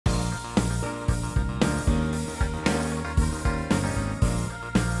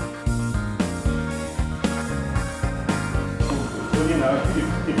know, if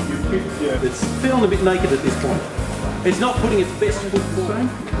you picture... It's feeling a bit naked at this point. It's not putting its best foot forward. Same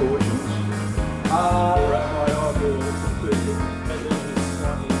precautions.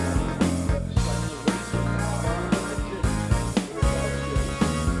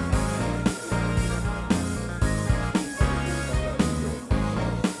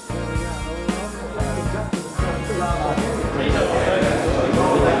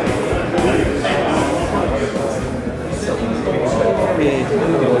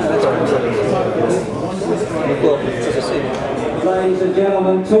 Ladies and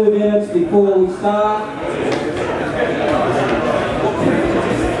gentlemen, 2 minutes before we start.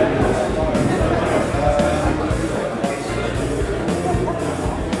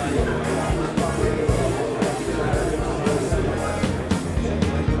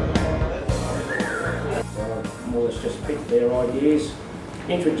 More or less just picked their ideas,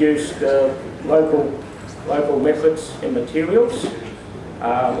 introduced local methods and materials.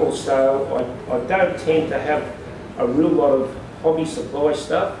 Also, I don't tend to have a real lot of hobby supply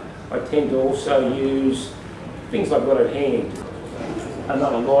stuff. I tend to also use things I've got at hand.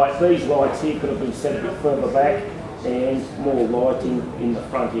 Another light, these lights here could have been set a bit further back and more lighting in the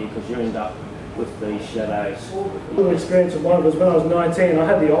front here because you end up with these shadows. The experience of mine was when I was 19, I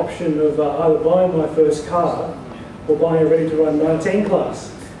had the option of either buying my first car or buying a ready-to-run 19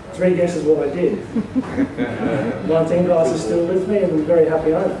 class. 3 guesses what I did. 19 class is still with me and I'm a very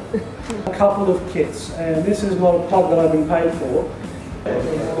happy owner. A couple of kits, and this is not a pod that I've been paid for.